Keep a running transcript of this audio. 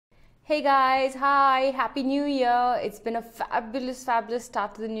Hey guys, hi, Happy New Year. It's been a fabulous start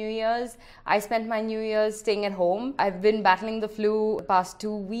to the New Year's. I spent my New Year's staying at home. I've been battling the flu the past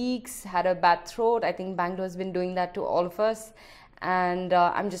 2 weeks, had a bad throat. I think Bangalore's been doing that to all of us, and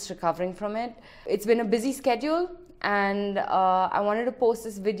I'm just recovering from it. It's been a busy schedule, and I wanted to post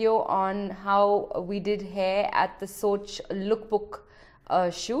this video on how we did hair at the Soch Lookbook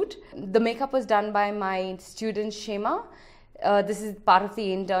shoot. The makeup was done by my student Shema. This is part of the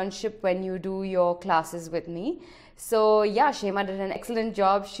internship when you do your classes with me. So yeah, Shema did an excellent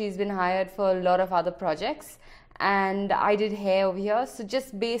job. She's been hired for a lot of other projects, and I did hair over here. So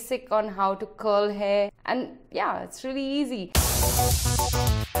just basic on how to curl hair, and yeah, it's really easy.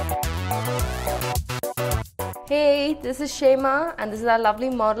 Hey, this is Shema and this is our lovely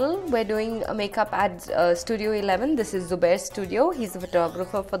model. We're doing a makeup at Studio 11. This is Zubair's studio. He's the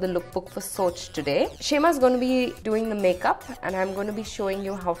photographer for the lookbook for Soch today. Shema's going to be doing the makeup and I'm going to be showing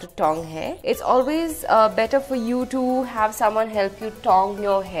you how to tong hair. It's always better for you to have someone help you tong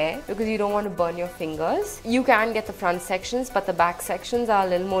your hair because you don't want to burn your fingers. You can get the front sections, but the back sections are a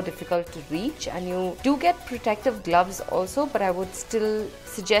little more difficult to reach, and you do get protective gloves also, but I would still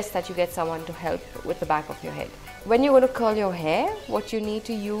suggest that you get someone to help with the back of your head. When you're going to curl your hair, what you need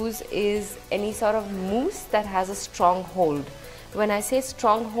to use is any sort of mousse that has a strong hold. When I say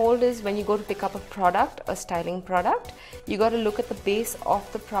strong hold is when you go to pick up a product, a styling product, you got to look at the base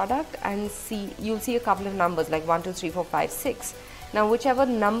of the product and you'll see a couple of numbers like 1, 2, 3, 4, 5, 6. Now whichever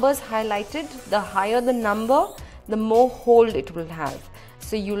number is highlighted, the higher the number, the more hold it will have.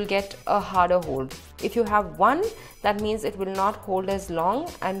 So you'll get a harder hold. If you have 1, that means it will not hold as long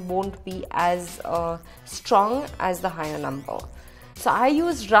and won't be as strong as the higher number. So I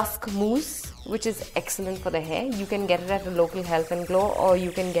use Rusk Mousse, which is excellent for the hair. You can get it at a local Health and Glow, or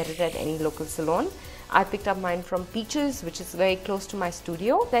you can get it at any local salon. I picked up mine from Peaches, which is very close to my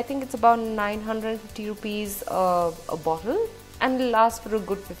studio. I think it's about 950 rupees a bottle, and it lasts for a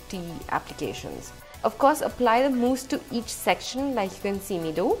good 50 applications. Of course, apply the mousse to each section like you can see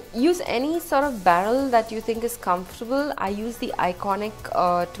me do. Use any sort of barrel that you think is comfortable. I use the iconic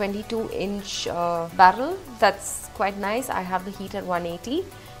 22-inch barrel. That's quite nice. I have the heat at 180.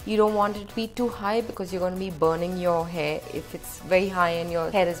 You don't want it to be too high because you're going to be burning your hair if it's very high and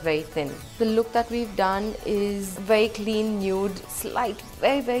your hair is very thin. The look that we've done is very clean nude,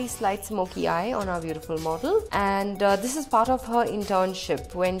 very slight smoky eye on our beautiful model. And this is part of her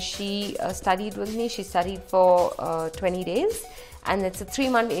internship. When she studied with me, she studied for 20 days. And it's a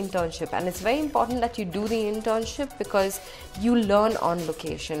 3-month internship, and it's very important that you do the internship because you learn on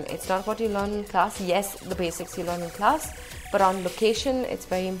location. It's not what you learn in class. Yes, the basics you learn in class, but on location it's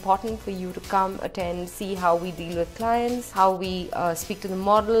very important for you to come, attend, see how we deal with clients, how we speak to the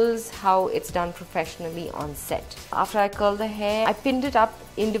models, how it's done professionally on set. After I curl the hair, I pinned it up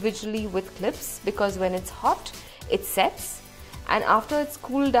individually with clips because when it's hot it sets, and after it's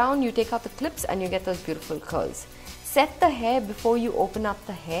cooled down you take out the clips and you get those beautiful curls. Set the hair before you open up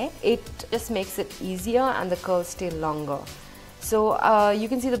the hair. It just makes it easier and the curls stay longer. So you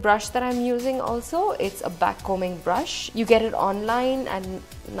can see the brush that I'm using also. It's a back combing brush. You get it online at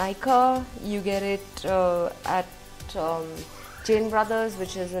Nykaa. You get it at Jane Brothers,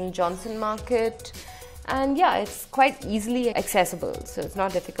 which is in Johnson Market. And yeah, it's quite easily accessible. So it's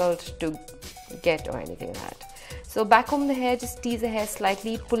not difficult to get or anything like that. So back comb the hair, just tease the hair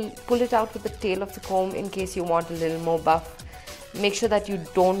slightly, pull it out with the tail of the comb in case you want a little more buff. Make sure that you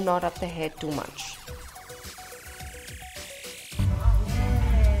don't knot up the hair too much.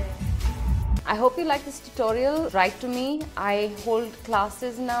 I hope you like this tutorial. Write to me. I hold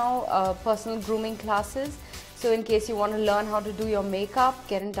classes now, personal grooming classes. So in case you want to learn how to do your makeup,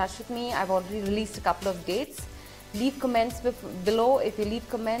 get in touch with me. I've already released a couple of dates. Leave comments below. If you leave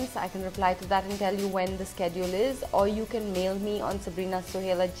comments, I can reply to that and tell you when the schedule is, or you can mail me on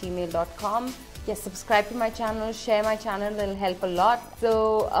sabrinasuhail@gmail.com. Yes, subscribe to my channel, share my channel, it'll help a lot.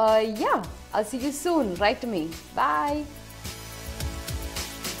 So yeah, I'll see you soon. Write to me. Bye.